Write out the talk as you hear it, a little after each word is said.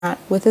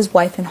with his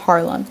wife in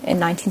Harlem in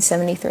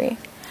 1973.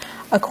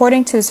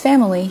 According to his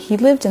family, he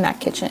lived in that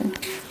kitchen.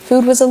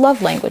 Food was a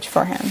love language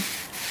for him.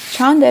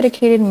 Chan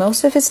dedicated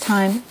most of his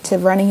time to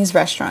running his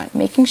restaurant,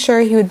 making sure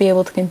he would be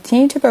able to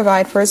continue to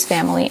provide for his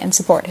family and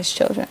support his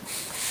children.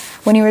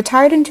 When he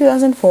retired in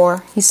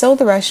 2004, he sold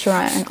the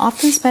restaurant and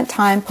often spent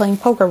time playing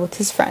poker with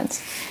his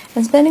friends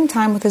and spending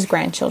time with his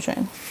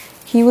grandchildren.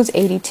 He was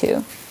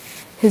 82.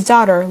 His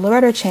daughter,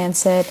 Loretta Chan,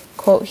 said,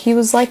 quote, "He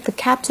was like the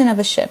captain of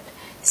a ship.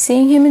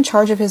 Seeing him in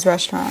charge of his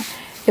restaurant,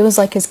 it was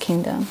like his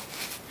kingdom."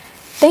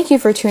 Thank you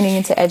for tuning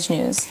into Edge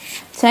News.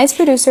 Tonight's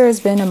producer has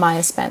been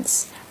Amaya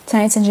Spence.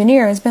 Tonight's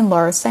engineer has been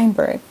Laura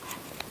Steinberg.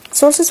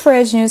 Sources for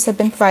Edge News have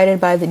been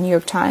provided by the New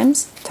York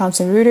Times,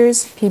 Thomson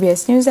Reuters,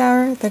 PBS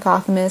NewsHour, The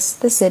Gothamist,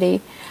 The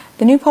City,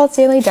 the New Paltz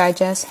Daily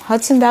Digest,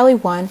 Hudson Valley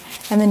One,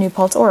 and the New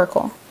Paltz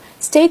Oracle.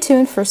 Stay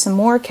tuned for some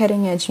more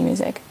cutting edge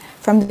music.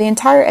 From the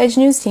entire Edge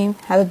News team,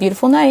 have a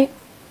beautiful night.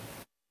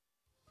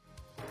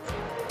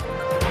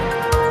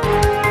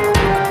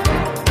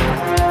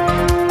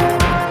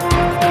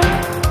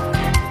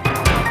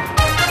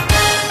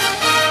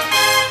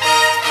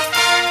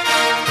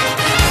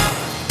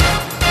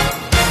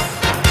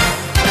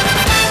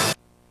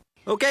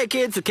 Okay,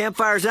 kids, the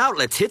campfire's out.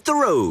 Let's hit the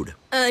road.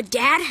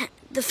 Dad,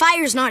 the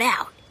fire's not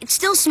out. It's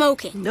still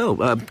smoking. No,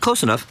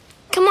 close enough.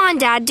 Come on,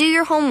 Dad, do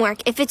your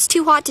homework. If it's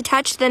too hot to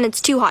touch, then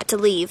it's too hot to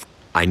leave.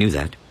 I knew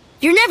that.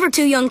 You're never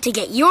too young to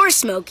get your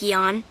smoky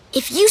on.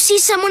 If you see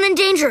someone in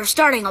danger of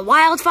starting a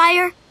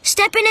wildfire,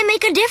 step in and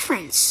make a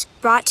difference.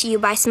 Brought to you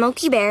by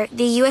Smokey Bear,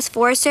 the U.S.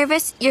 Forest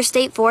Service, your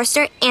state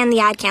forester, and the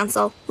Ad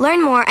Council.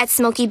 Learn more at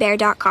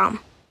SmokeyBear.com.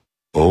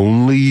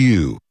 Only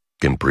you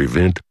can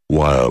prevent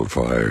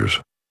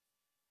wildfires.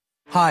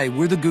 Hi,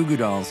 we're the Goo Goo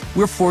Dolls.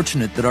 We're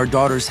fortunate that our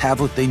daughters have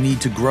what they need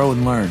to grow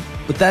and learn.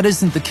 But that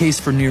isn't the case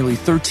for nearly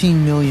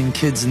 13 million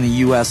kids in the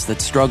U.S.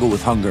 that struggle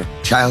with hunger.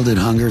 Childhood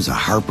hunger is a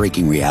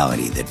heartbreaking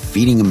reality that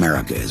Feeding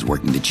America is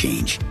working to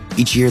change.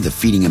 Each year, the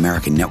Feeding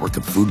America network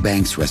of food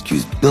banks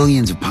rescues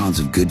billions of pounds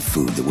of good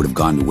food that would have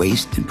gone to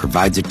waste and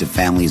provides it to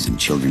families and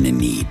children in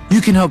need. You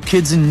can help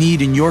kids in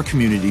need in your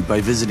community by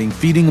visiting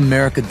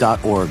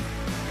feedingamerica.org.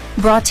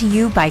 Brought to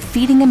you by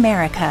Feeding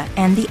America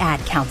and the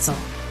Ad Council.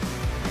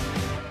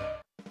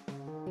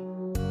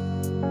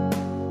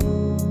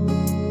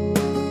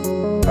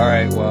 All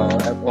right, well,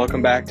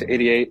 welcome back to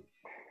 88.7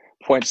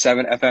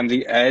 FM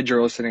The Edge.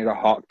 You're listening to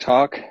Hawk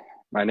Talk.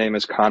 My name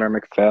is Connor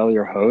McPhail,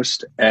 your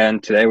host,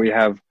 and today we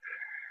have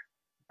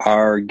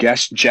our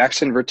guest,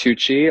 Jackson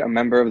Vertucci, a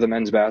member of the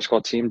men's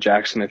basketball team.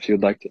 Jackson, if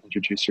you'd like to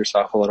introduce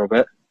yourself a little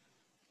bit.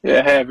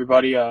 Yeah, hey,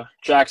 everybody.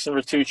 Jackson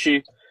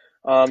Vertucci,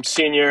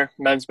 senior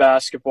men's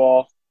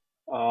basketball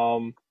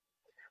from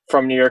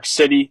New York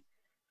City,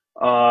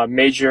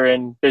 major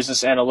in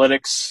business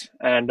analytics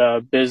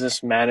and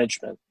business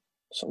management.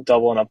 So I'm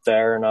doubling up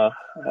there, and I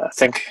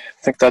think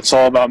that's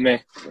all about me.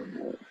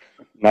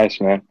 Nice,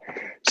 man.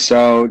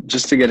 So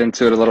just to get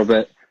into it a little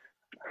bit,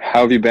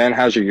 how have you been?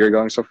 How's your year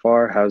going so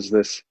far? How's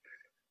this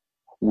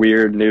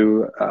weird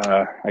new,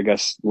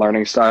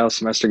 learning style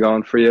semester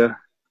going for you?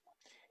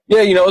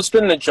 Yeah, it's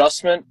been an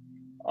adjustment.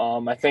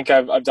 I think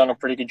I've done a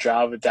pretty good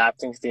job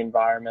adapting to the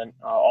environment.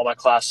 All my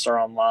classes are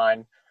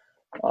online.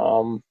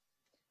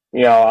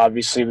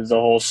 Obviously with the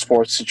whole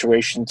sports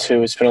situation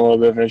too, it's been a little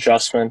bit of an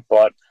adjustment,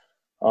 but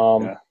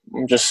I'm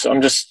just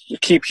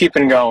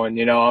keeping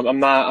going. I'm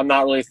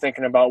not really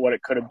thinking about what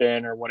it could have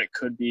been or what it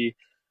could be.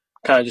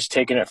 Kind of just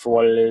taking it for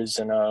what it is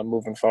and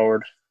moving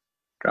forward.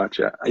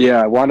 Gotcha.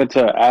 Yeah, I wanted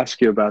to ask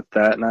you about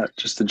that, not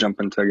just to jump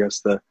into, I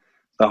guess, the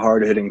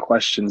hard-hitting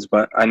questions,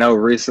 but I know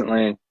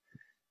recently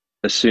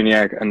the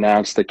SUNYAC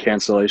announced the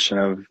cancellation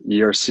of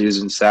your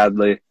season,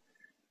 sadly.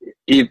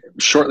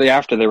 Shortly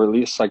after they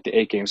released the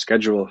 8-game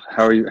schedule.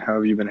 How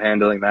have you been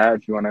handling that?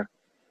 If you want to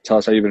tell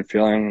us how you've been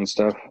feeling and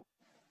stuff.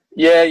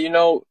 Yeah,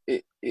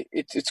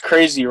 it's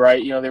crazy,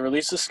 right? They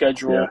released the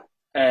schedule,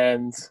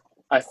 and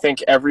I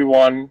think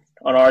everyone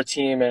on our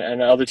team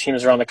and other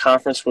teams around the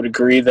conference would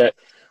agree that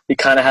we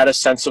kind of had a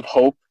sense of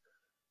hope.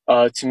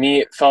 To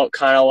me, it felt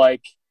kind of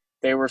like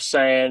they were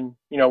saying,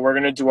 we're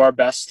going to do our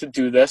best to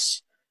do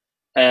this,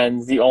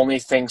 and the only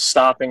thing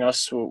stopping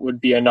us would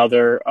be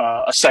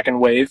a second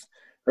wave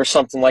or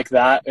something like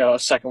that, a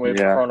second wave of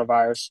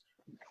coronavirus.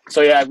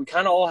 So, yeah, we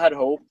kind of all had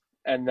hope.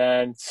 And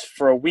then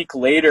for a week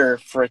later,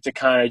 for it to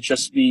kind of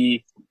just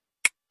be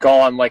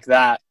gone like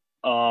that,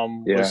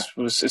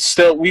 it's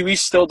still we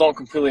still don't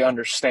completely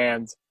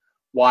understand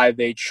why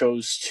they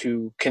chose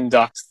to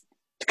conduct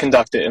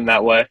it in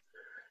that way.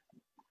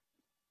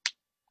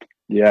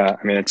 Yeah,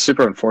 I mean, it's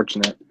super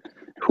unfortunate.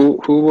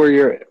 Who were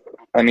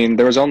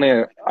there was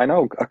only I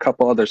know a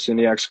couple other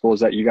SUNYAC schools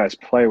that you guys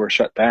play were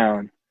shut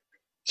down.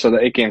 So the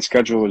 8-game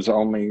schedule was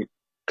only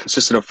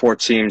consisted of 4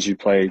 teams. You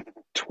played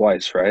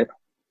twice, right?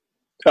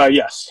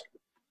 Yes.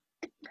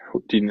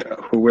 Do you know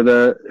who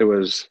were it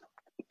was?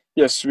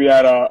 Yes, we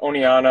had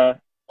Oneonta,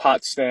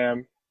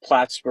 Potsdam,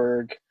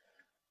 Plattsburgh,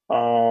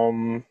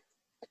 and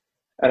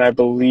I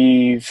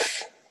believe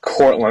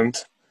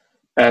Cortland.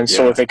 And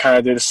so they kind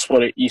of did a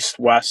split of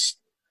East-West.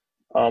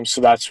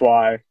 So that's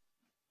why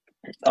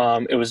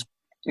It was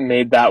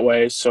made that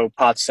way. So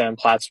Potsdam,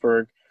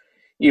 Plattsburgh,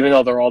 even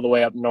though they're all the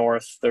way up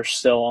north, they're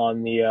still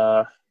on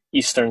the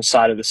eastern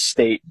side of the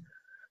state.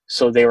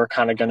 So they were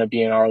kind of going to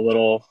be in our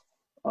little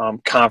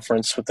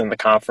conference within the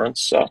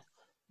conference. So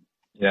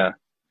yeah,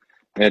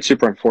 and it's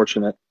super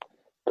unfortunate.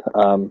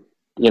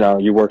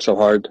 You work so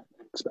hard,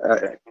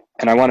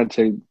 and I wanted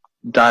to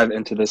dive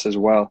into this as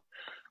well.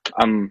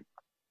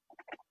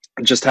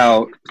 Just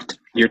how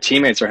your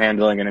teammates are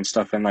handling it and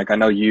stuff. And like, I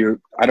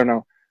don't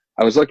know.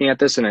 I was looking at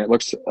this and it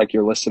looks like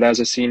you're listed as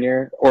a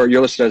senior, or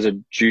you're listed as a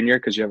junior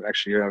because you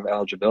have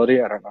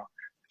eligibility. I don't know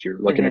if you're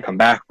looking to come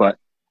back, but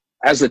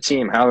as a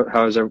team,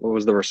 what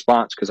was the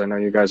response? Because I know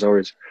you guys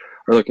always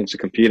are looking to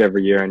compete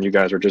every year, and you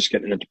guys are just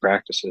getting into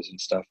practices and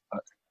stuff.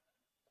 But.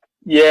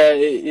 Yeah,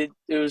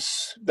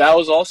 that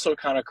was also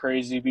kind of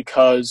crazy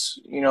because,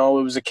 it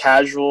was a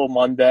casual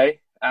Monday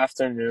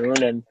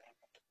afternoon, and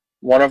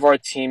one of our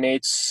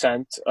teammates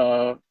sent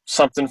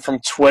something from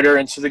Twitter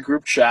into the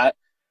group chat.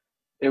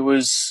 It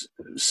was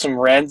some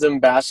random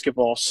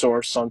basketball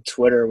source on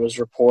Twitter was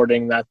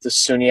reporting that the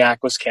SUNYAC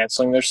was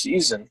canceling their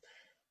season.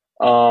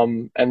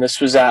 And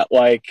this was at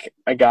I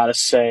gotta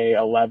say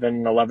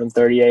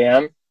 11:30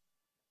 a.m.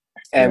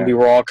 And we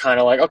were all kind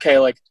of like,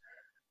 okay,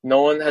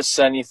 no one has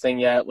said anything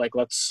yet.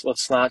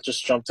 Let's not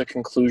just jump to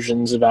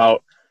conclusions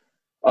about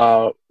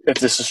if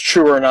this is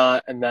true or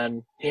not. And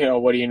then,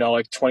 what do you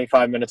know,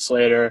 25 minutes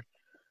later,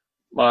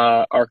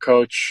 our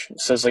coach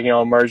says,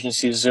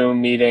 emergency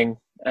Zoom meeting.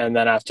 And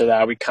then after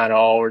that, we kind of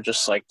all were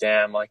just like,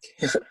 damn, I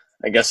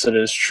guess it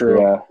is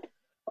true. Yeah.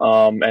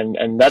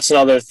 And that's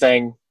another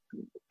thing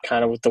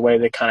kind of with the way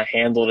they kind of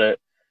handled it.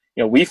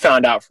 We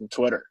found out from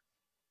Twitter.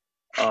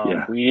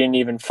 We didn't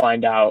even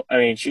find out. I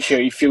mean,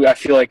 I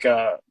feel like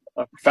a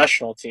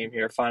professional team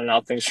here finding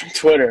out things from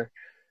Twitter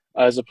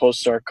as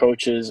opposed to our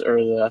coaches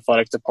or the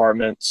athletic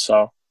department.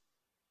 So,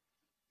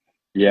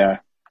 yeah,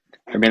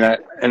 I mean,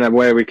 in a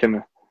way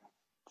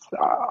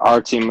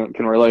our team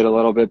can relate a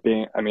little bit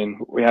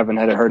we haven't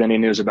heard any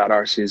news about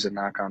our season,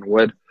 knock on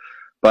wood,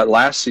 but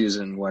last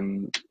season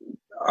when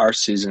our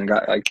season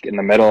got in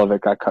the middle of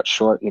it got cut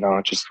short,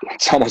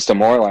 it's almost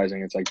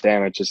demoralizing. It's like,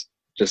 damn, it just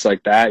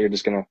like that. You're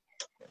just going to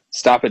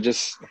stop it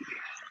just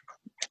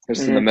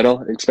in the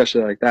middle,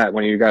 especially like that.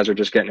 When you guys are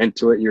just getting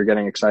into it, you're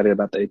getting excited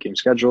about the 8-game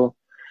schedule.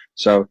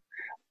 So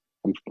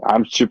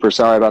I'm super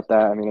sorry about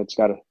that. I mean, it's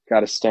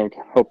gotta stink.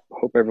 Hope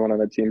everyone on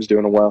the team's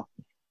doing well.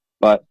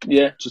 But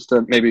yeah, just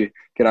to maybe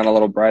get on a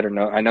little brighter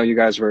note, I know you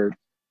guys were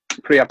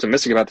pretty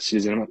optimistic about the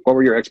season. What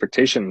were your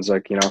expectations?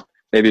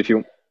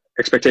 Maybe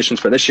expectations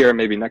for this year,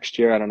 maybe next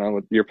year. I don't know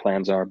what your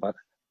plans are, but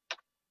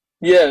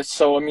yeah.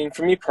 So I mean,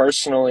 for me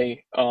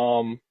personally,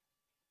 you're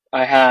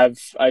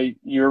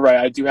right.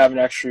 I do have an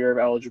extra year of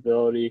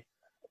eligibility,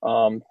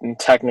 and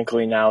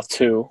technically now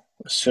too,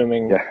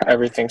 assuming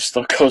everything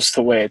still goes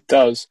the way it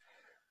does.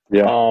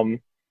 Yeah.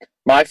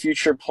 My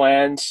future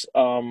plans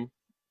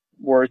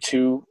were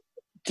to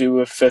do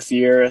a 5th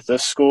year at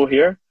this school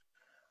here.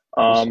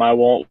 I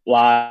won't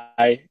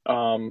lie.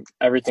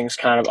 Everything's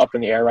kind of up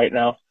in the air right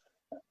now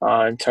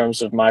in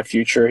terms of my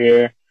future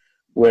here,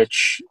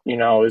 which,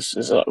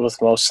 is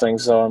with most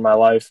things though in my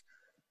life.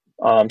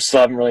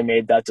 Still haven't really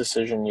made that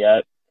decision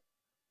yet.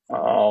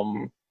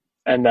 And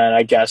then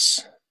I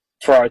guess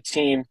for our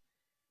team,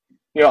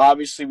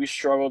 obviously we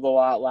struggled a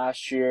lot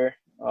last year.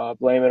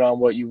 Blame it on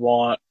what you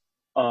want.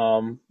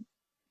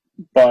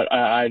 But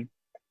I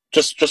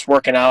just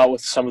working out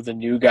with some of the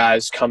new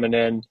guys coming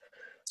in,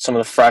 some of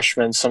the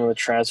freshmen, some of the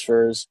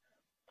transfers.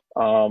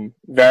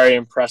 Very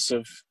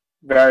impressive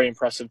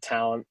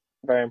talent,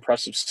 very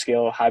impressive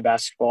skill, high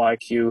basketball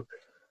IQ.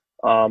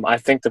 I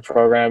think the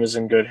program is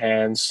in good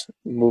hands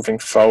moving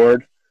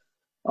forward.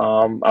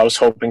 I was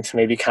hoping to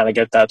maybe kind of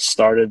get that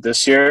started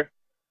this year,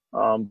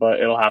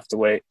 but it'll have to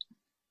wait.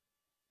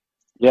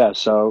 Yeah,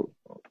 so,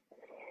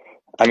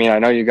 I mean, I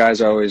know you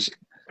guys always,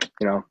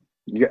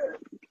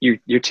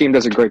 your team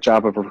does a great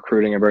job of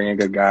recruiting and bringing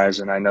good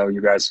guys, and I know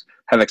you guys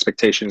have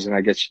expectations, and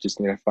I guess you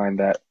just need to find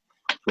that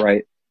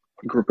right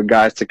group of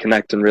guys to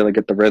connect and really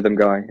get the rhythm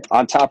going.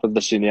 On top of the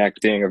SUNYAC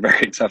being a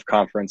very tough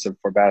conference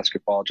for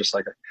basketball, just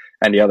like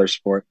any other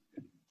sport.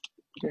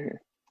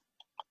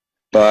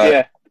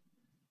 But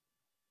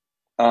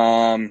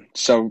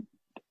so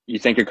you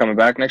think you're coming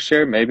back next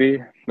year? Maybe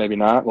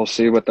not. We'll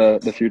see what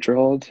the future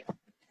holds.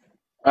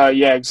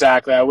 Yeah,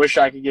 exactly. I wish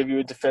I could give you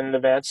a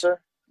definitive answer.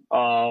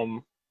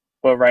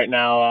 But right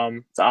now,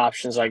 the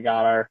options I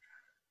got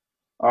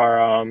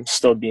are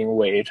still being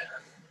weighed.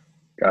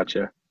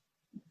 Gotcha.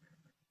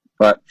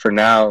 But for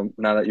now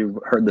that you've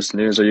heard this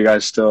news, are you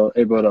guys still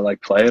able to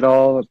play at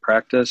all,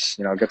 practice,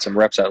 get some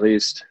reps at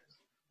least?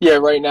 Yeah,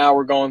 right now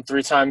we're going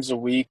 3 times a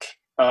week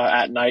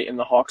at night in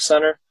the Hawk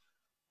Center,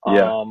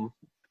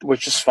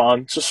 which is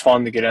fun. It's just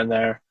fun to get in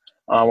there.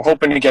 We're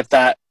hoping to get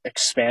that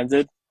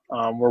expanded.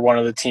 We're one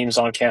of the teams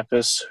on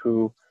campus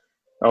who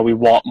we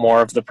want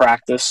more of the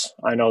practice.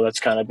 I know that's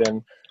kind of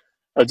been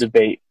a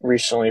debate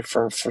recently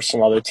for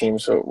some other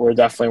teams. So we're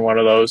definitely one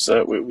of those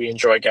that we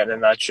enjoy getting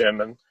in that gym,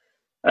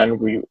 and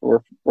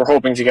we're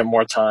hoping to get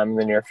more time in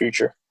the near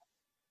future.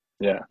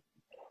 Yeah,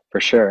 For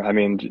sure. I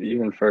mean,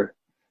 even for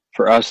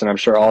us, and I'm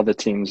sure all the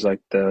teams, like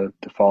the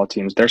fall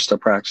teams, they're still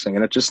practicing,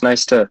 and it's just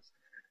nice to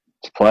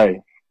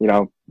play. You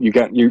know,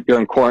 you're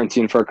in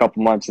quarantine for a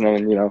couple months, and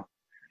then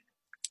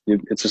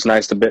it's just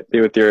nice to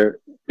be with your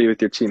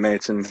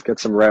teammates and get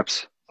some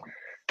reps.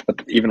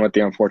 But even with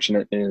the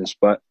unfortunate news,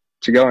 but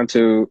to go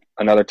into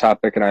another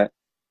topic, and I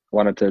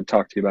wanted to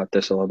talk to you about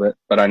this a little bit.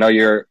 But I know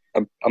you're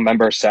a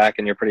member of SAC,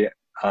 and you're pretty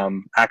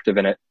active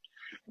in it.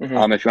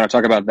 Mm-hmm. If you want to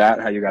talk about that,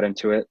 how you got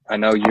into it, I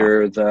know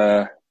you're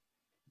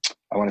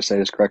I want to say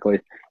this correctly.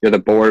 You're the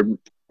board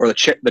or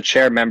the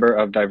chair member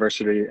of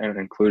diversity and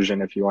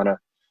inclusion. If you want to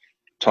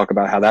talk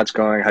about how that's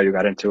going, how you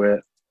got into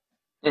it.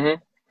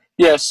 Mm-hmm.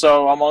 Yeah,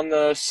 so I'm on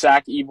the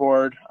SAC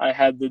e-board. I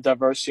had the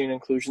diversity and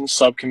inclusion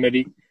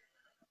subcommittee.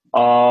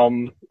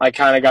 I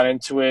kind of got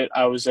into it.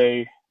 I was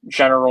a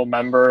general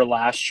member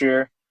last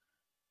year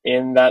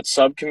in that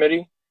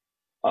subcommittee.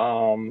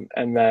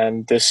 And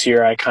then this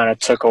year I kind of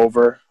took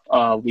over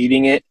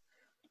leading it.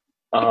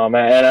 And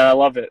I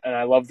love it. And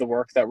I love the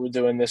work that we're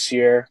doing this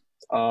year.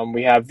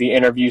 We have the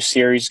interview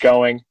series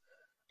going.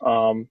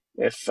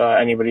 If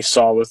anybody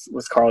saw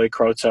with Carly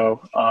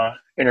Croto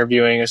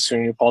interviewing a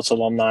SUNY New Paltz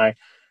alumni,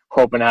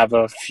 hoping to have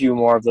a few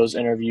more of those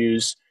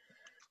interviews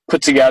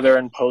put together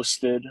and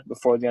posted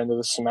before the end of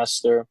the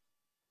semester.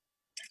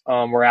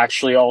 We're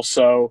actually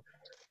also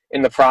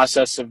in the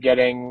process of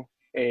getting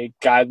a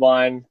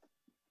guideline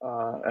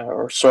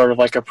or sort of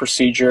like a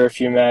procedure, if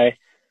you may,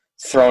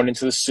 thrown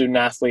into the student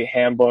athlete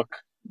handbook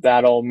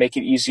that'll make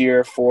it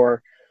easier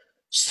for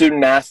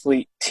student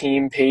athlete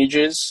team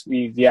pages,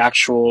 the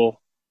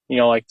actual,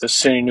 like the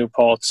SUNY New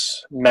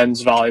Paltz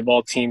men's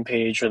volleyball team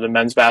page or the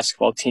men's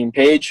basketball team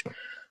page.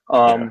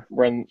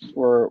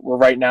 We're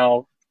right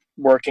now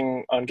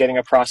working on getting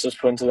a process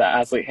put into the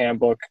athlete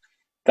handbook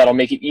that'll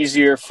make it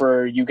easier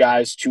for you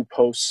guys to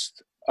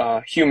post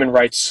human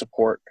rights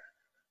support,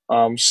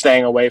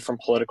 staying away from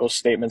political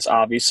statements,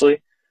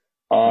 obviously.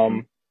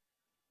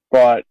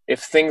 But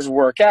if things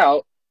work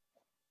out,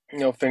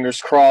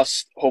 fingers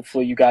crossed,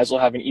 hopefully you guys will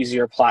have an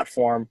easier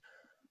platform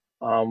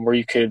where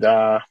you could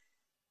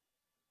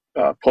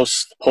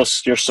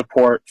post your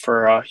support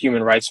for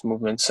human rights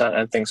movements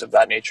and things of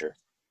that nature.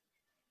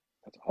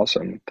 That's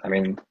awesome. I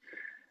mean,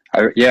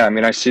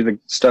 I see the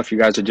stuff you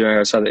guys are doing.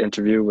 I saw the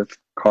interview with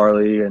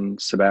Carly and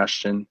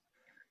Sebastian.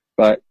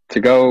 But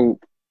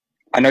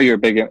I know you're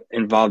big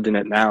involved in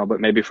it now,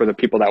 but maybe for the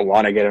people that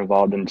want to get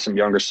involved in some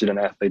younger student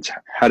athletes,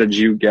 how did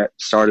you get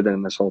started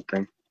in this whole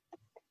thing?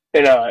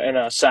 In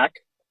a SAC?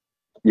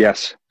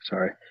 Yes.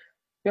 Sorry.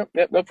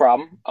 Yep, no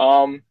problem.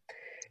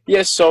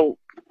 So,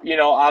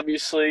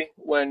 obviously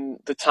when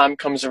the time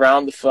comes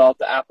around to fill out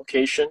the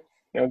application,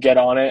 get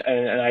on it.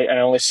 And I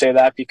only say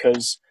that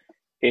because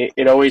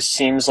it always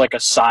seems like a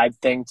side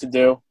thing to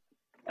do.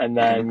 And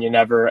then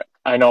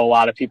I know a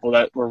lot of people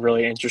that were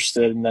really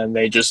interested and then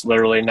they just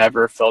literally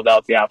never filled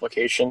out the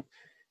application.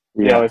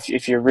 Yeah.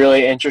 If you're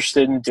really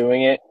interested in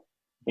doing it,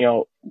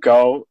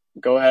 go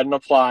ahead and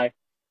apply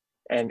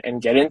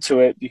and get into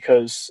it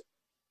because,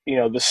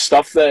 the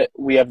stuff that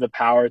we have the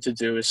power to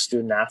do as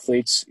student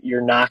athletes,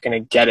 you're not going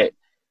to get it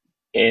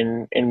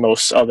in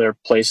most other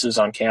places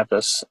on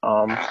campus.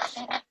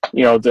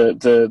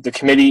 The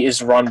committee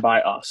is run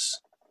by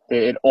us.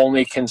 It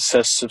only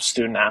consists of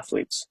student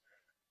athletes.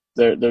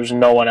 There's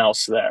no one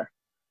else there.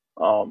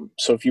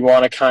 So if you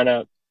want to kind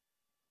of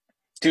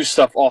do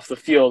stuff off the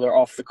field or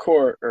off the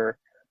court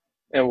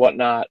and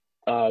whatnot,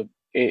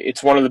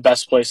 it's one of the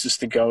best places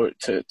to go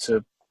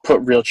to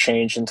put real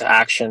change into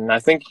action. And I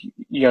think,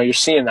 you're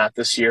seeing that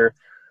this year.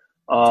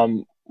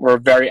 We're a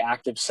very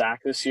active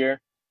SAC this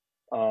year,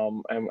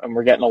 and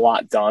we're getting a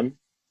lot done.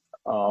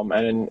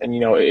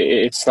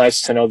 It's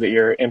nice to know that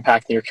you're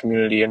impacting your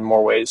community in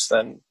more ways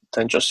than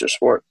just your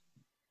sport.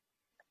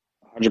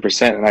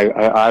 100%. And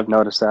I've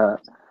noticed that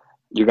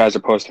you guys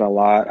are posting a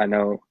lot. I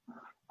know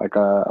like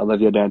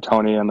Olivia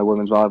D'Antoni on the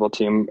women's volleyball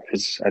team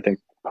I think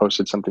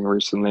posted something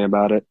recently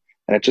about it.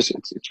 And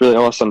it's really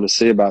awesome to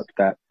see about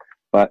that.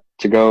 But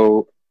to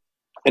go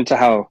into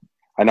how,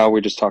 I know we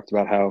just talked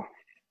about how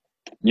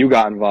you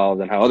got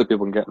involved and how other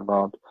people can get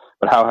involved,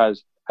 but how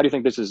do you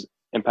think this has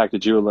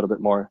impacted you a little bit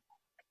more?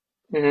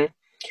 Mm-hmm.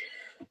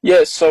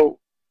 Yeah. So,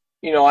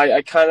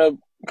 I kind of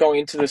going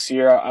into this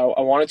year,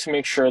 I wanted to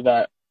make sure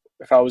that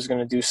if I was going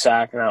to do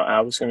SAC and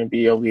I was going to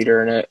be a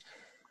leader in it,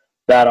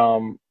 that I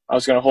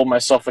was going to hold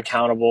myself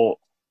accountable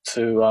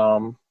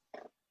to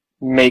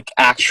make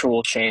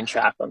actual change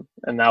happen.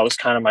 And that was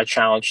kind of my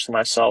challenge to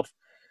myself.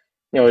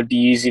 It'd be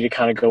easy to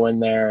kind of go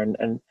in there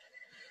and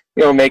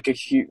make a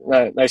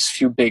nice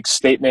few big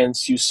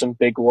statements, use some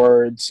big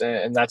words,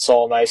 and that's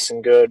all nice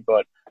and good.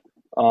 But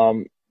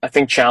I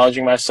think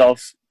challenging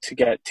myself to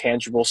get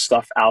tangible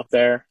stuff out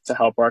there to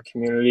help our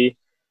community,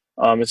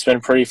 it's been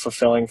pretty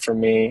fulfilling for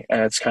me, and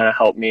it's kind of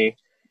helped me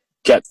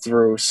get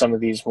through some of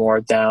these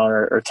more down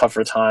or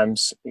tougher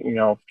times,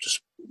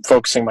 just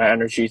focusing my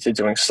energy to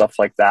doing stuff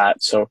like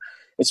that. So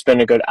it's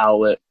been a good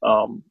outlet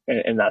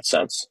in that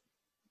sense.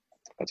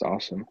 That's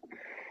awesome.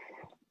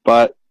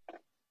 But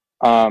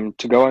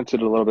to go into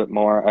it a little bit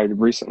more, I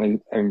recently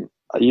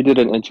you did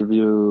an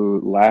interview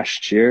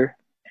last year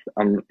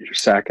on your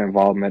SAC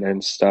involvement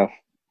and stuff.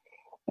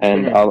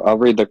 And I'll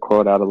read the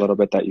quote out a little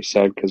bit that you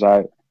said, because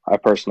I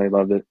personally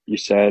loved it. You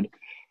said,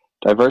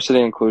 "Diversity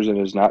and inclusion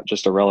is not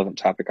just a relevant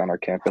topic on our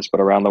campus,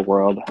 but around the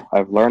world.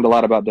 I've learned a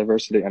lot about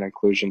diversity and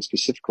inclusion,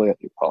 specifically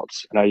at New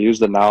Paltz, and I use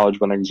the knowledge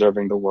when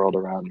observing the world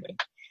around me.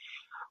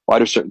 Why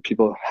do certain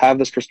people have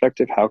this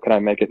perspective? How can I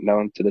make it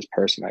known to this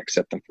person I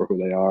accept them for who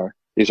they are?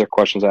 These are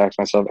questions I ask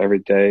myself every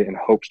day in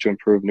hopes to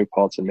improve New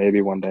Paltz and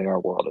maybe one day our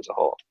world as a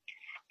whole."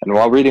 And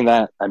while reading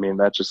that, I mean,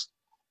 that's just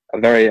a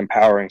very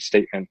empowering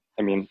statement.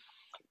 I mean,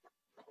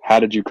 how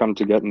did you come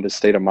to get in this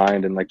state of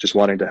mind and like just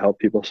wanting to help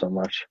people so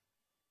much?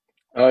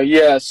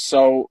 Yeah,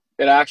 so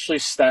it actually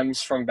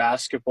stems from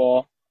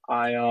basketball.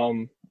 I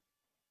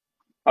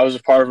was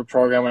a part of a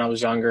program when I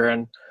was younger,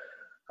 and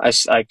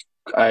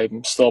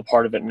I'm still a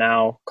part of it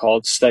now,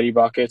 called Steady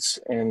Buckets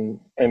in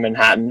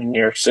Manhattan, in New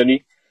York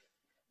City.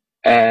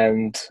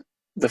 And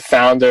the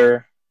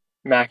founder,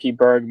 Mackie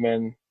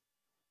Bergman,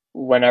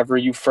 whenever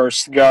you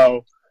first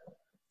go,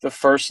 the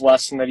first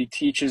lesson that he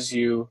teaches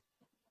you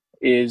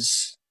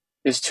is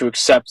to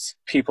accept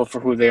people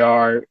for who they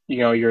are. You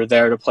know, you're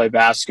there to play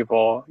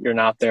basketball. You're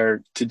not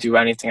there to do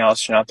anything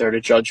else. You're not there to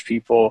judge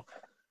people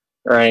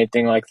or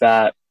anything like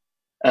that.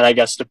 And I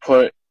guess to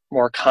put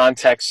more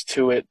context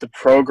to it, the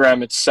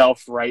program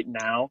itself right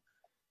now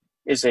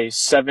is a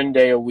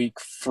 7-day-a-week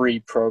free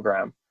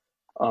program.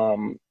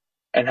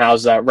 And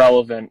how's that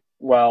relevant?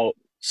 Well,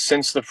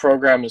 since the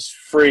program is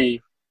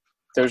free,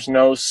 there's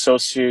no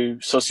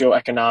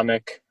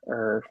socioeconomic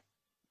or,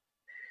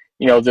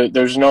 you know,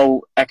 there's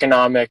no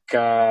economic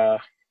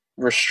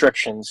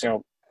restrictions. You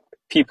know,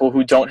 people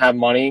who don't have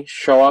money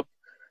show up.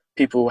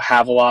 People who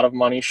have a lot of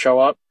money show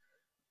up.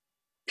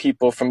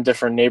 People from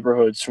different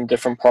neighborhoods, from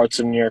different parts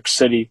of New York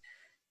City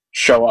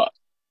show up.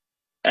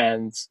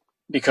 And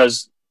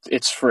because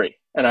it's free.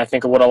 And I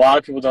think what a lot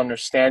of people don't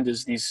understand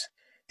is these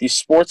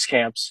sports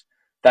camps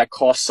that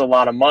cost a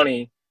lot of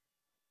money,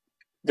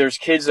 there's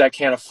kids that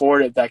can't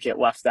afford it that get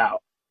left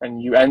out.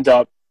 And you end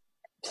up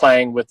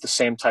playing with the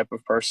same type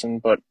of person.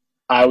 But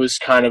I was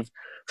kind of,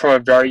 from a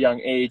very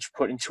young age,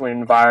 put into an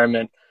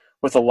environment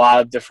with a lot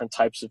of different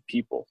types of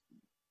people.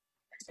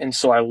 And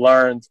so I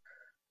learned,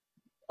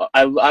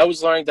 I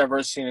was learning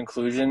diversity and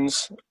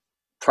inclusions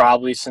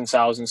probably since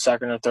I was in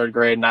 2nd or 3rd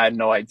grade, and I had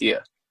no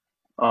idea.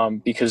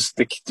 Because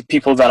the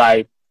people that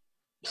I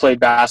played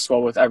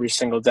basketball with every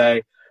single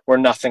day were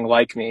nothing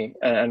like me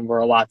and were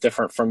a lot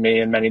different from me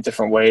in many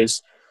different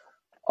ways.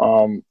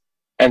 And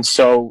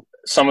so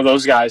some of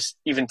those guys,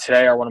 even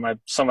today, are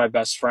some of my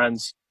best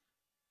friends.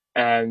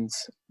 And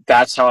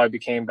that's how I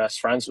became best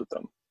friends with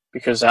them,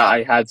 because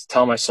I had to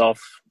tell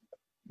myself,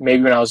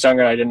 maybe when I was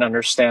younger, I didn't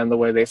understand the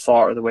way they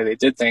thought or the way they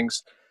did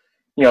things,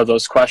 you know,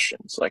 those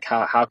questions, like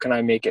how can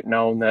I make it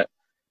known that,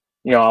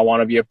 you know, I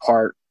want to be a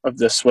part of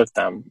this with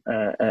them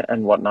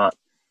and whatnot.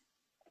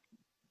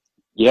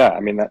 Yeah, I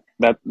mean,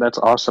 that's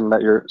awesome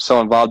that you're so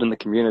involved in the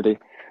community.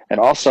 And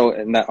also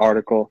in that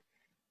article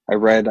I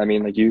read, I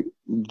mean, like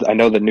I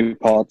know the New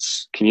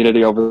Paltz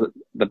community over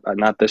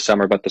not this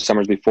summer, but the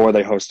summers before,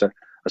 they host a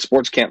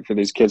sports camp for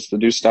these kids to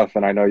do stuff.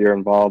 And I know you're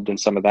involved in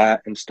some of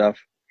that and stuff.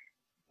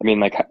 I mean,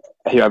 like,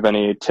 do you have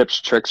any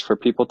tips, tricks for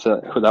people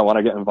that want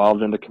to get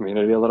involved in the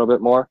community a little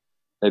bit more,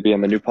 maybe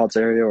in the New Paltz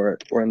area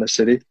or in the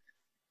city,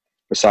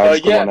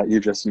 besides the one that you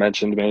just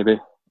mentioned, maybe?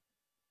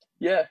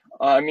 Yeah,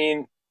 I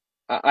mean,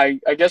 I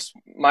guess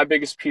my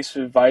biggest piece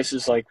of advice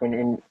is, like, when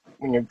you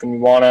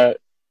want to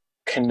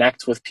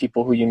connect with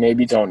people who you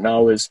maybe don't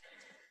know, is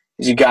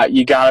you got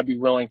to be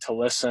willing to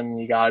listen.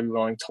 You got to be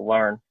willing to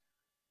learn.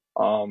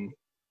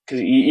 Because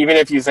even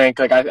if you think,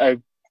 like, I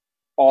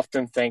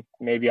often think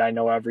maybe I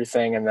know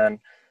everything, and then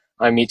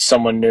I meet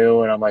someone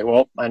new and I'm like,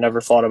 well, I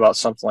never thought about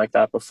something like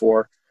that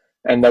before.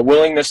 And the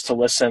willingness to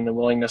listen, the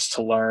willingness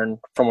to learn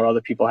from what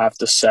other people have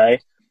to say,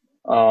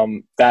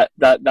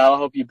 that'll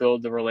help you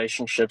build the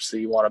relationships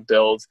that you want to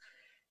build.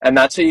 And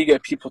that's how you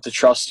get people to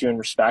trust you and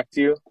respect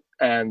you.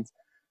 And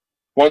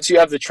once you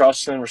have the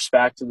trust and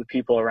respect of the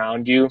people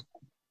around you,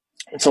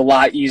 it's a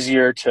lot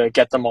easier to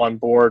get them on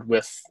board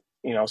with,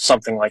 you know,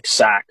 something like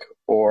SAC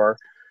or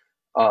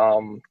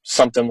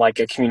something like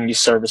a community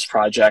service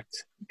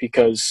project,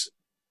 because,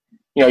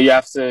 you know, you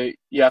have to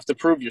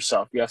prove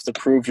yourself. You have to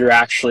prove you're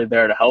actually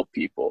there to help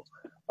people.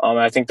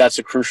 I think that's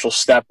a crucial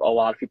step a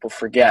lot of people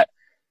forget,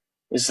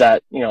 is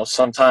that, you know,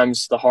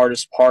 sometimes the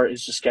hardest part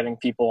is just getting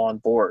people on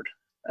board.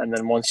 And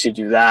then once you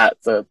do that,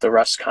 the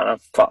rest kind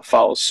of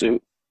follows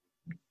suit.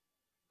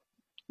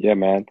 Yeah,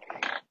 man.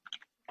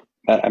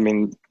 I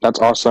mean, that's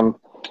awesome.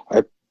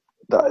 That's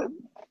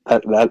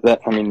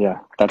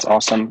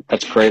awesome.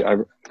 That's great.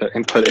 The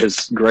input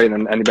is great.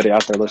 And anybody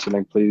out there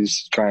listening,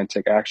 please try and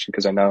take action,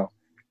 because I know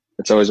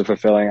it's always a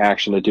fulfilling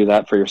action to do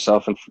that for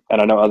yourself. And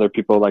I know other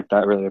people like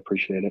that really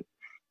appreciate it.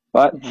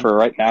 But for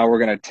right now, we're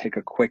going to take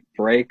a quick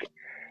break.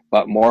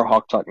 But more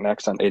Hawk Talk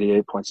next on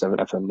 88.7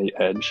 FM The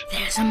Edge.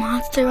 There's a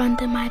monster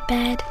under my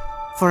bed.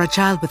 For a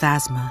child with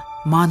asthma,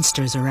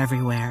 monsters are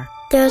everywhere.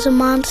 There's a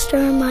monster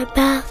in my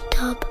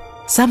bathtub.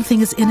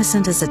 Something as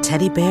innocent as a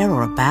teddy bear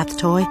or a bath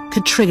toy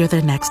could trigger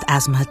their next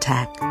asthma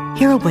attack.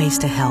 Here are ways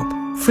to help.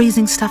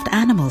 Freezing stuffed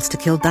animals to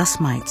kill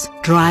dust mites.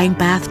 Drying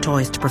bath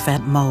toys to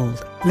prevent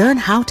mold. Learn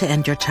how to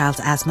end your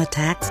child's asthma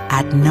attacks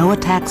at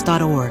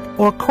noattacks.org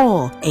or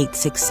call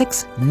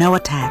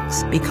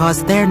 866-NO-ATTACKS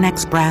because their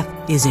next breath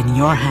is in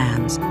your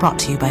hands. Brought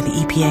to you by the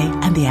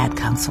EPA and the Ad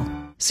Council.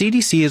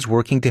 CDC is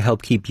working to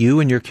help keep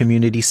you and your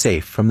community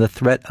safe from the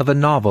threat of a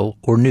novel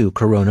or new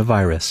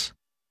coronavirus.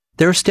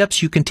 There are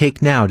steps you can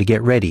take now to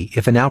get ready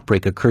if an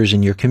outbreak occurs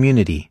in your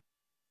community.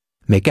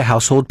 Make a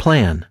household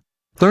plan.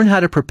 Learn how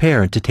to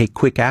prepare and to take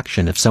quick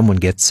action if someone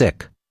gets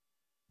sick.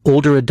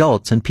 Older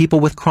adults and people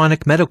with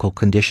chronic medical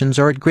conditions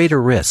are at greater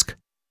risk.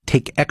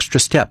 Take extra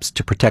steps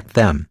to protect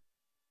them.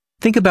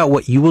 Think about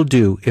what you will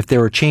do if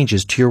there are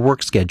changes to your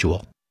work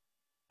schedule.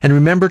 And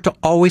remember to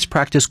always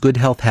practice good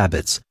health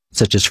habits,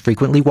 such as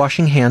frequently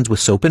washing hands with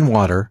soap and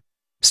water,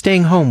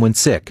 staying home when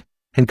sick,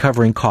 and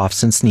covering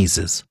coughs and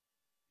sneezes.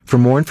 For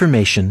more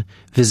information,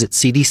 visit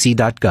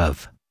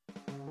cdc.gov.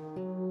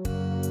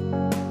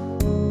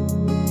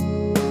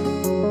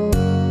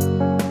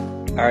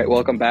 All right,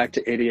 welcome back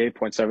to 88.7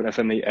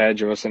 FM The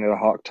Edge. You're listening to the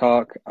Hawk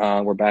Talk.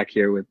 We're back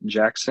here with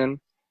Jackson.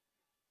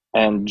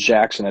 And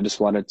Jackson, I just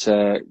wanted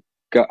to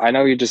go. I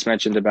know you just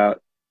mentioned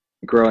about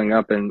growing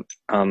up in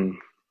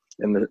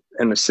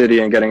the city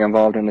and getting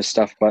involved in this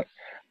stuff, but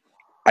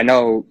I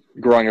know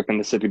growing up in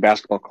the city,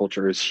 basketball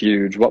culture is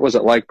huge. What was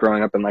it like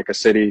growing up in like a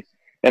city,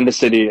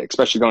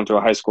 especially going to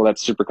a high school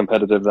that's super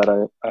competitive that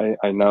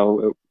I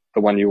know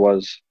the one you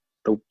was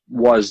the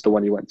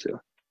one you went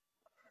to?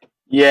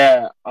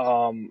 Yeah,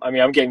 I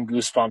mean, I'm getting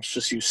goosebumps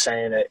just you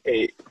saying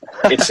it.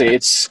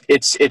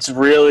 It's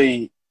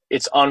really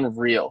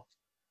unreal.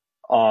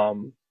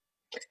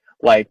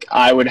 Like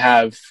I would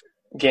have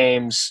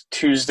games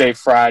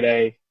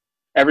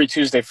every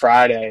Tuesday,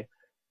 Friday,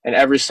 and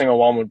every single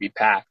one would be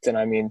packed. And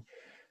I mean,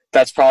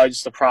 that's probably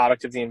just the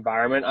product of the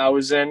environment I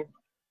was in.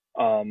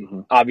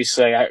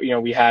 Obviously,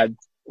 we had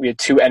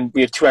two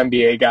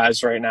NBA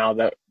guys right now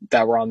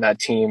that were on that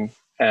team.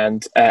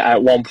 And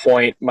at one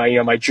point,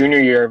 my junior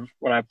year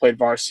when I played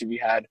varsity, we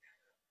had,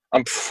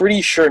 I'm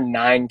pretty sure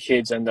 9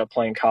 kids ended up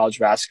playing college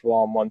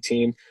basketball on one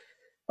team,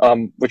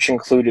 which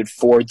included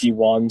 4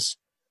 D1s,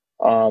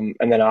 and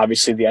then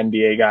obviously the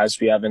NBA guys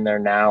we have in there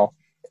now.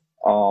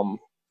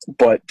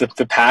 But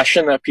the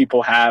passion that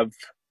people have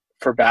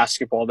for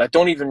basketball that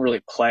don't even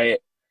really play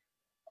it,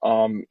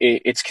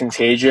 it's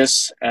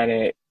contagious, and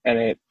it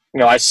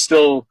I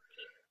still,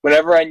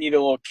 whenever I need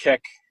a little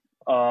kick,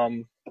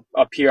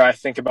 up here, I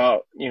think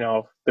about,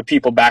 the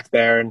people back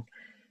there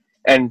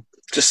and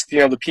just,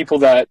 the people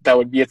that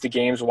would be at the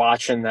games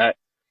watching that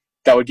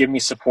would give me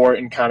support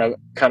and kind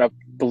of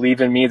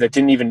believe in me that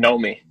didn't even know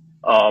me.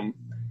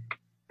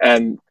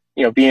 And,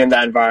 being in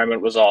that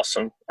environment was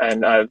awesome.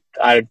 And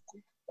I'm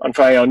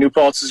trying, New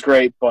Paltz is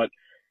great, but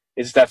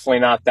it's definitely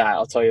not that.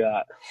 I'll tell you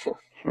that.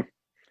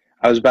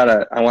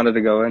 I wanted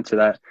to go into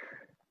that,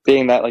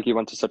 being that like you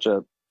went to such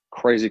a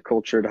crazy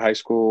cultured high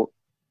school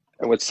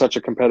and with such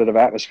a competitive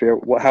atmosphere.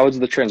 How was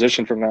the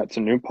transition from that to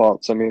New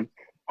Paltz? I mean,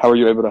 how were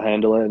you able to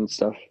handle it and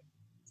stuff?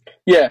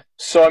 Yeah,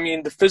 so I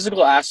mean, the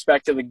physical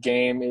aspect of the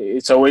game,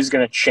 it's always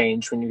going to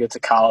change when you get to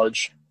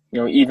college.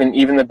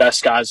 Even the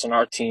best guys on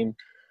our team,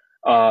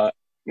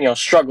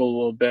 struggle a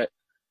little bit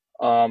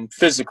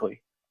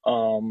physically.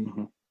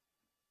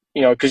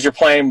 Because you're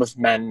playing with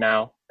men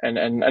now,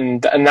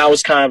 and that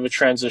was kind of a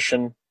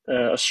transition,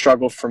 a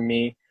struggle for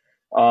me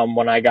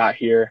when I got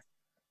here.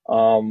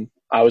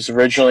 I was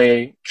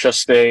originally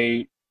just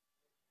a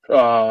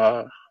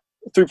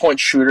 3-point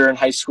shooter in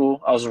high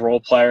school. I was a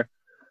role player.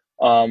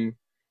 And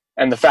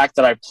the fact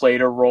that I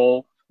played a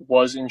role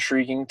was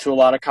intriguing to a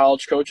lot of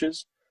college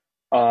coaches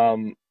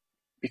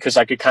because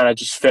I could kind of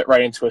just fit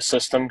right into a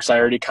system because I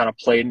already kind of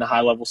played in a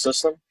high-level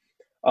system.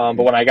 But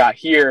when I got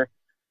here,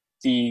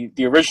 the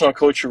original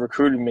coach who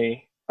recruited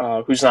me,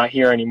 who's not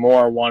here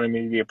anymore, wanted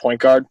me to be a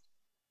point guard.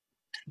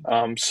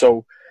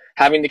 So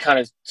having to kind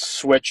of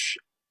switch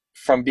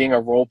from being a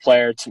role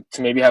player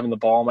to maybe having the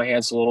ball in my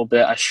hands a little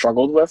bit, I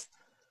struggled with.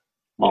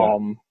 Yeah.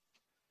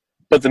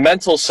 But the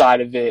mental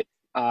side of it,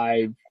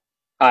 I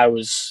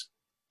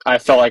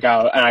felt like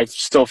I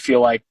still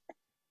feel like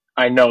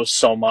I know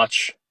so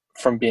much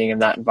from being in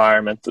that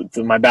environment.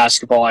 My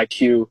basketball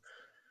IQ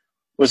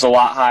was a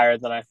lot higher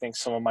than I think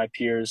some of my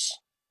peers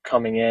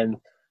coming in.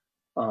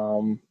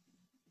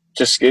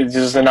 Just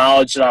the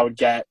knowledge that I would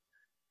get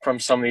from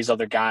some of these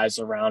other guys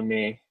around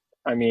me.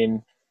 I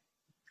mean,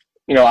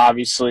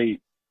 obviously,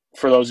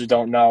 for those who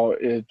don't know,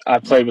 I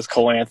played with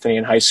Cole Anthony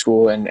in high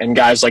school, and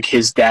guys like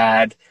his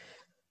dad,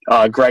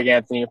 Greg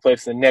Anthony, who played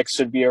for the Knicks,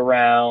 would be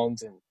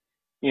around,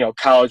 and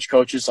college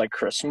coaches like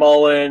Chris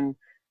Mullen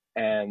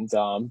and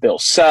Bill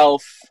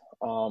Self,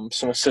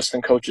 some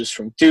assistant coaches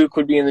from Duke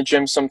would be in the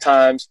gym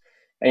sometimes,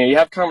 and you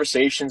have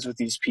conversations with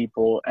these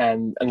people,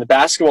 and the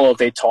basketball that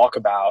they talk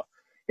about,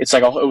 it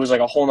was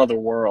like a whole other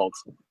world,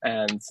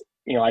 and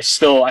I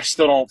still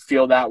don't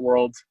feel that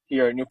world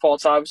here at New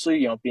Paltz.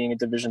 Obviously, being in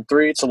Division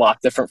III, it's a lot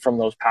different from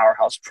those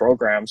powerhouse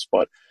programs.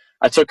 But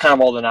I took kind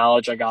of all the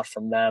knowledge I got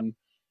from them,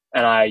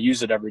 and I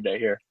use it every day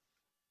here.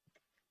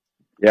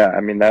 Yeah,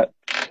 I mean, that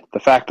the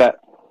fact that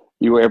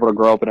you were able to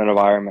grow up in an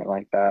environment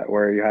like that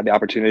where you had the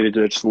opportunity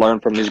to just learn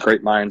from these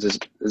great minds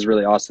is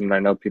really awesome. And I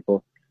know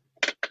people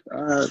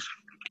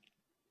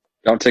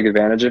don't take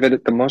advantage of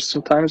it the most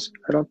sometimes,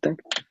 I don't think.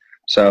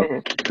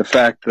 So the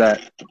fact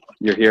that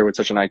you're here with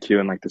such an IQ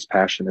and like this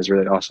passion is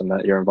really awesome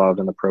that you're involved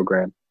in the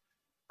program.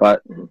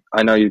 But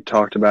I know you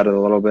talked about it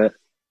a little bit,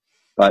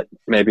 but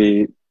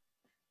maybe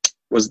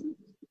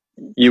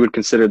you would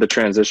consider the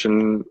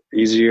transition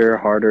easier,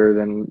 harder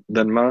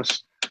than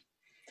most?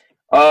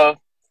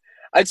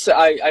 I'd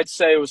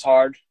say it was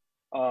hard.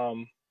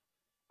 I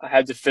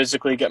had to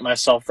physically get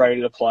myself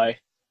ready to play.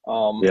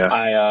 Playing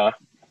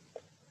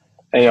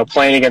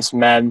against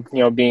men,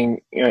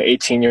 being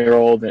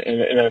 18-year-old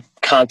in a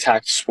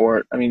contact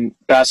sport. I mean,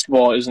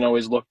 basketball isn't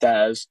always looked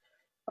at as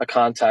a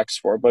contact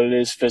sport, but it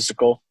is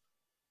physical.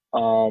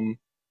 And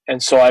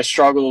so I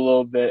struggled a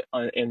little bit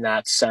in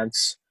that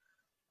sense.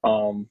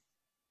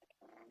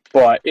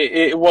 But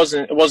it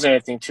wasn't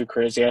anything too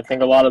crazy. I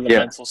think a lot of the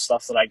mental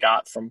stuff that I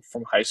got from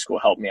high school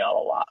helped me out a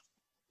lot.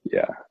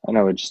 Yeah, I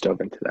know we just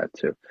dove into that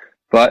too.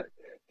 But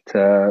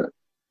to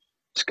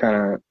just kind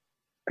of,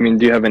 I mean,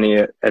 do you have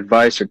any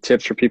advice or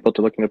tips for people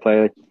to looking to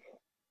play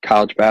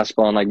college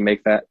basketball and like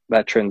make that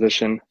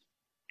transition?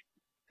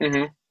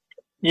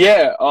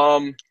 Yeah.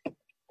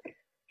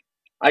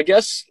 I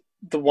guess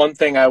the one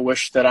thing I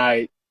wish that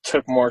I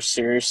took more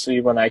seriously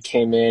when I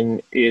came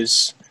in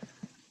is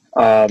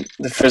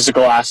the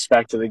physical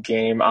aspect of the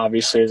game,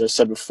 obviously, as I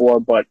said before,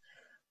 but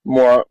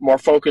more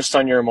focused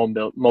on your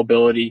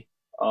mobility.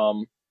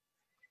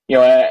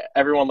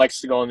 Everyone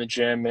likes to go in the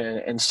gym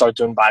and start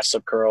doing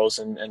bicep curls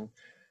and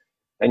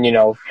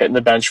hitting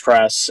the bench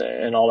press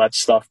and all that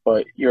stuff,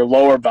 but your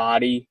lower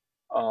body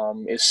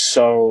is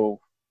so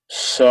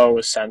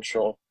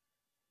essential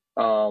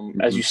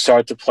as you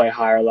start to play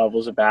higher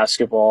levels of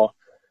basketball.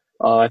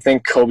 I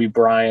think Kobe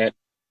Bryant,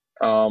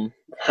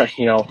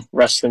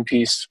 rest in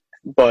peace.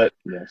 But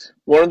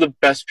one of the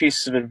best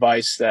pieces of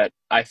advice that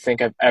I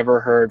think I've ever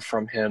heard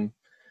from him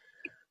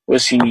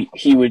was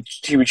he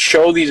would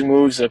show these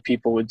moves that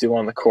people would do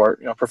on the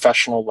court,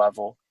 professional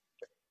level,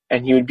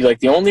 and he would be like,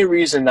 the only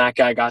reason that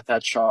guy got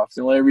that shot off,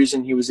 the only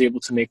reason he was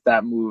able to make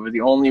that move, or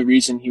the only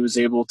reason he was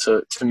able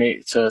to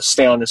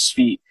stay on his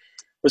feet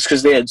was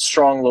because they had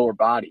strong lower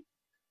body.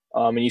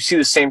 And you see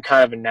the same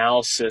kind of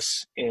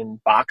analysis in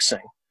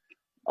boxing.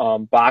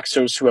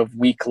 Boxers who have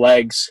weak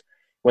legs,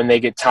 when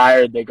they get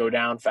tired, they go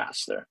down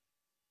faster.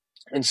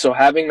 And so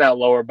having that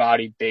lower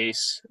body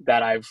base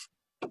that I've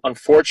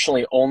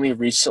unfortunately only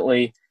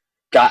recently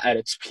got at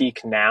its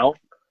peak now,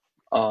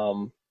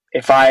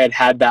 if I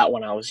had that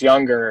when I was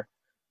younger,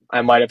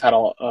 I might have had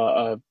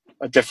a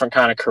different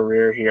kind of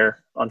career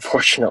here,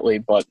 unfortunately.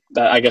 But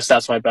I guess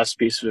that's my best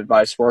piece of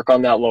advice. Work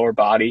on that lower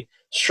body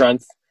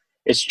strength.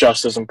 It's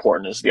just as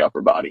important as the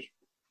upper body.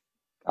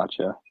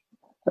 Gotcha.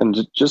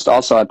 And just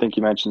also, I think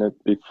you mentioned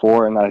it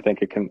before, and I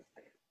think it can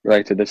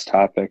relate to this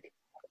topic.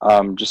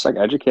 Just like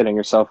educating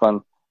yourself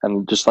on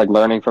and just like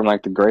learning from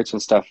like the greats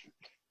and stuff.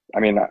 I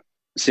mean, it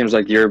seems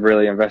like you're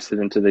really invested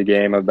into the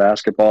game of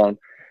basketball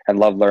and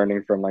love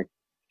learning from like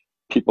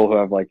people who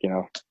have like,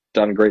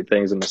 done great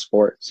things in the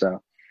sport.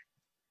 So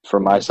for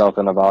myself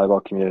in the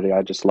volleyball community,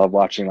 I just love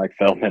watching like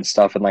film and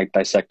stuff and like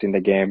dissecting the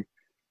game.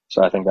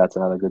 So I think that's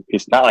another good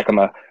piece. Not like I'm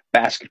a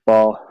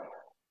basketball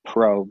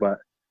pro, but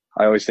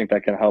I always think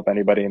that can help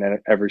anybody in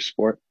every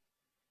sport.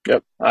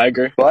 Yep, I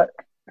agree.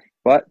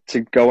 But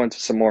to go into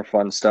some more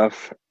fun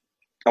stuff,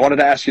 I wanted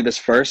to ask you this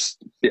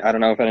first. I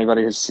don't know if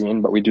anybody has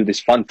seen, but we do these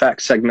fun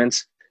fact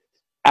segments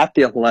at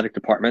the athletic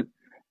department,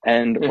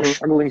 and we're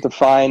struggling to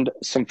find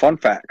some fun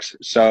facts.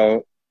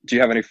 So do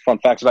you have any fun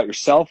facts about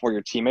yourself or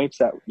your teammates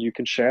that you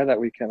can share that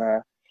we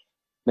can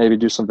maybe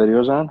do some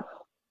videos on?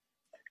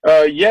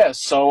 Yeah,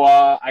 so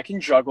I can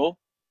juggle.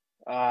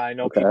 I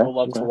know people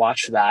love to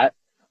watch that.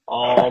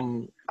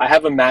 I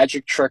have a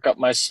magic trick up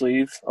my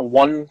sleeve, a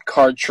one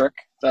card trick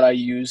that I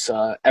use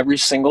every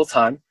single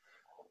time.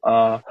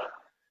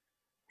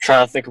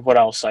 Trying to think of what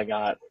else I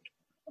got.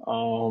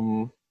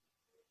 I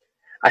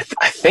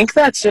think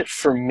that's it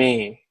for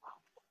me.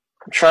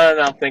 I'm trying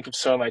to now think of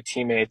some of my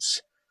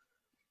teammates.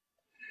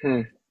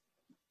 I'm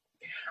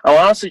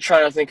honestly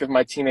trying to think of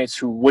my teammates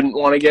who wouldn't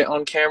want to get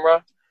on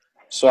camera,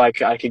 so I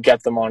could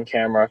get them on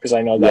camera because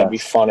I know that'd be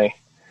funny.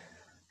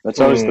 That's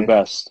always the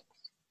best.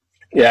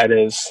 Yeah, it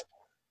is.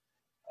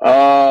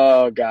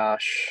 Oh,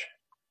 gosh.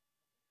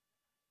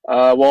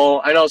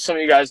 Well, I know some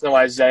of you guys know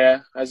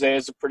Isaiah.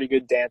 Isaiah's a pretty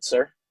good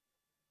dancer.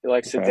 He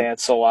likes to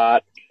dance a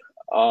lot.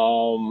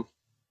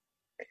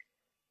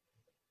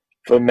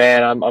 But,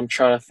 man, I'm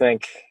trying to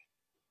think.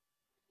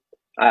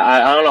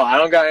 I don't know. I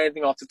don't got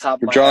anything off the top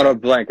of my head. You're drawing a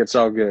blank. It's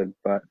all good.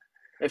 But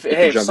if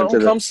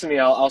something comes to me,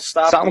 I'll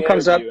stop the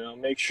interview and I'll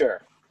make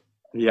sure.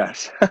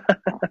 Yes.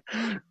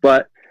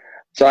 But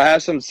so I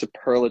have some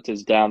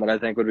superlatives down that I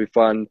think would be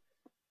fun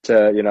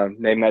to,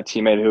 name that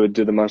teammate who would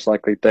do the most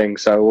likely thing.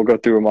 So we'll go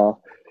through them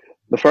all.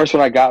 The first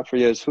one I got for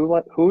you is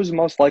who's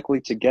most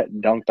likely to get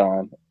dunked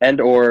on and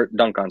or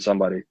dunk on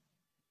somebody?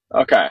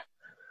 Okay.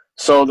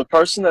 So the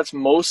person that's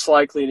most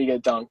likely to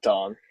get dunked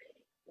on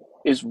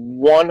is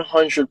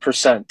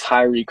 100%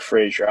 Tyreek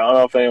Frazier. I don't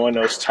know if anyone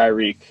knows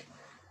Tyreek,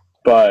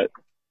 but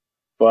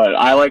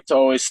I like to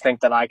always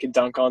think that I could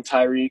dunk on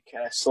Tyreek,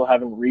 and I still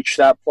haven't reached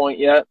that point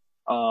yet.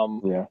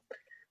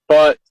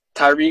 But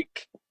Tyreek,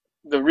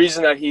 the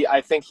reason that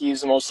I think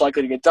he's the most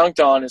likely to get dunked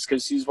on is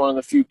because he's one of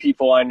the few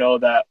people I know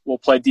that will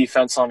play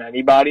defense on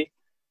anybody.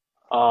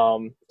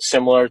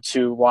 Similar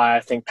to why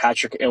I think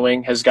Patrick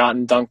Ewing has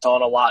gotten dunked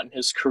on a lot in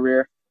his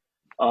career.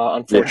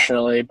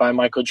 Unfortunately, by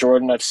Michael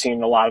Jordan. I've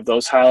seen a lot of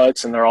those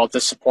highlights, and they're all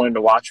disappointing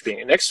to watch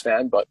being a Knicks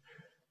fan. But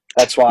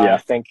that's why I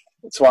think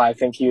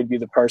he would be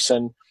the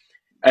person.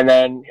 And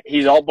then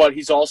he's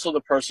also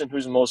the person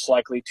who's most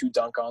likely to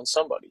dunk on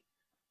somebody.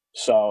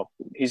 So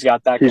he's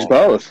got that. He's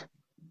going. both.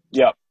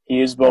 Yep,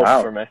 he is both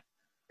for me.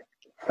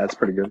 That's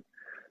pretty good.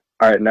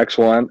 All right, next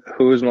one.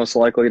 Who is most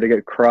likely to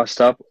get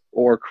crossed up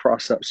or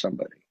cross up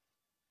somebody?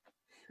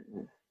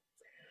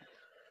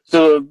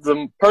 So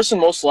the person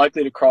most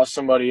likely to cross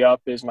somebody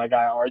up is my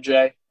guy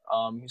RJ.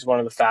 He's one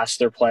of the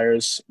faster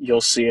players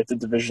you'll see at the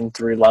Division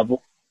III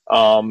level.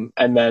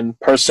 And then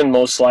person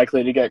most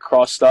likely to get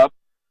crossed up,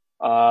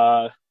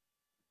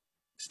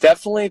 it's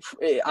definitely,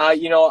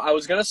 I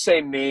was going to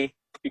say me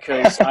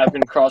because I've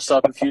been crossed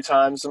up a few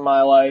times in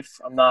my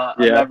life. I'm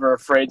never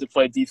afraid to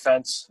play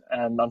defense.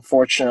 And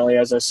unfortunately,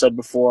 as I said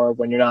before,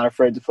 when you're not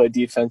afraid to play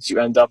defense,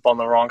 you end up on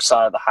the wrong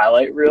side of the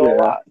highlight reel a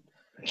lot.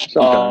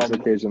 Sometimes,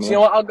 occasionally.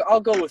 So, I'll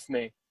go with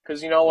me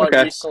because you know what?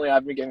 Okay. Recently,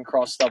 I've been getting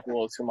crossed up a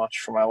little too much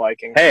for my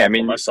liking. Hey, so I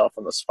mean, put myself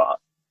on the spot.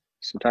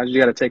 Sometimes you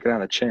got to take it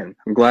on the chin.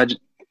 I'm glad.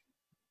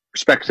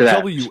 Respect to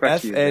that.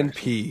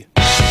 WFNP.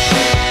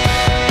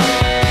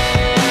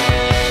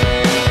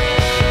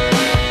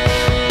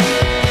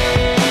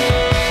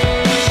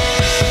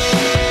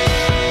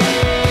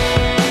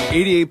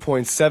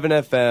 88.7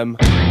 FM.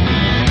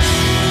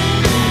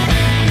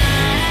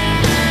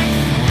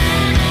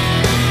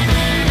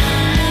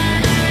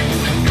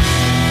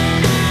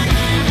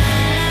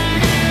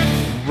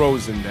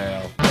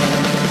 Rosendale.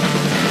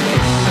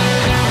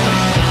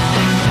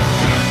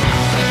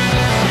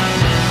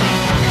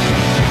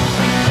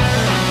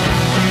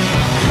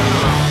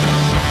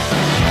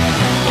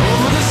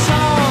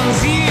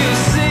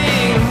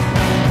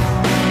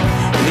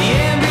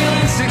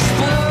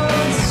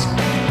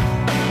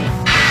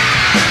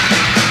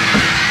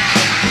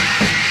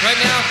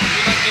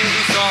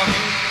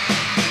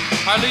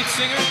 Our lead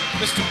singer,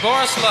 Mr.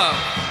 Boris Love.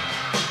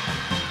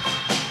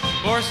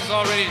 Boris is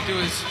all ready to do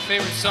his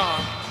favorite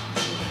song.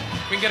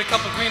 We can get a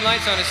couple green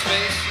lights on his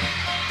face.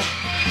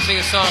 Sing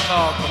a song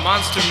called The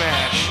Monster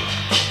Mash.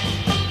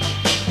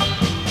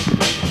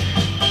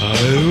 I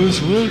was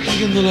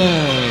working in the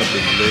lab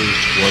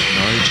late one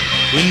night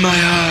when my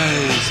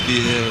eyes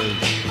beheld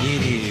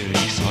an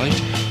eerie sight,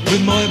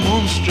 when my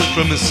monster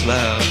from his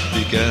slab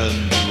began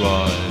to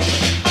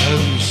rise,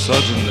 and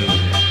suddenly,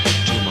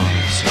 to my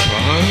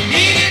surprise,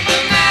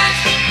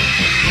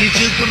 he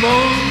did the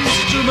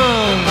Monster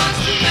Mash.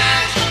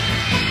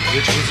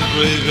 It was a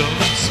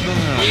graveyard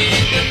smash.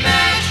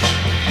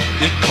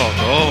 It caught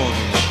on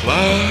in a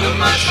flash.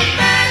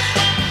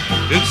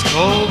 It's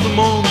called the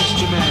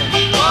Monster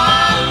Mash.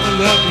 A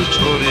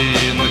laboratory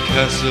in the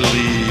castle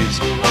leaves,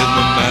 in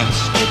the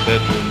master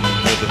bedroom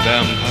where the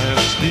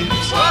vampire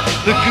sleeps.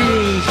 The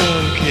girls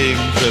all came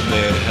from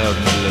their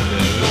humble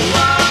abode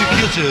to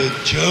get a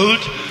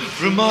jolt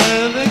from my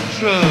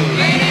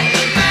electrode.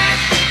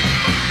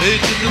 They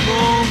did the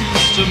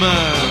Monster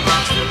Mash.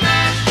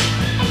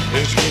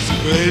 It was a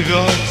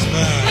graveyard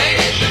smash.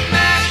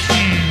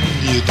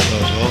 You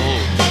caught all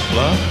the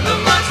flash.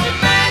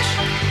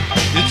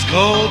 It's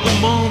called the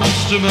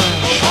Monster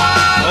Mash.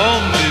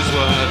 Zombies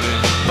were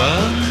having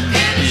fun.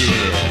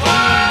 Yeah.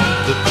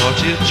 The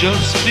party had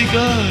just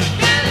begun.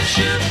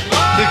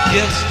 The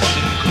guests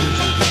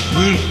included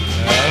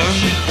Wolfman,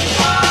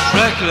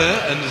 Crackler,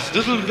 and his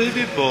little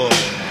baby boy.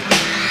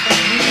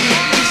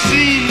 The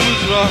scene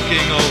was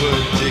rocking, all were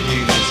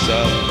digging the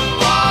sound.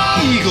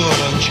 Igor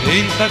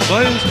Unchained, Fat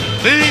Boys,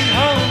 playing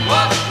hound.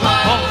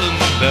 Often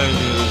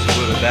bangers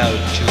were about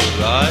to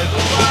arrive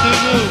with the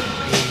local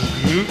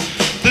group,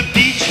 the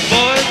Beach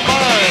Boys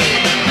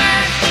Five.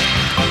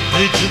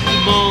 They did the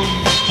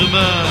Monster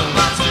Mash.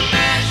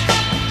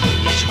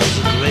 It was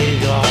a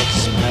graveyard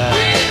smash.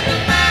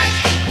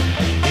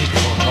 It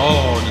caught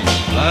on in a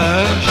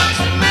flash.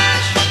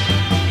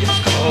 It's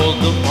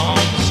called the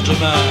Monster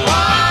Mash.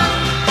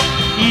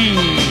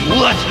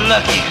 What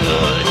lucky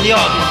girl in the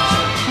audience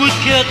would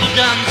care to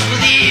dance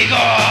with Igor?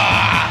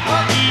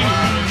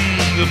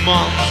 The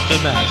Monster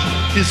Mash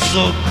is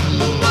so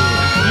cool.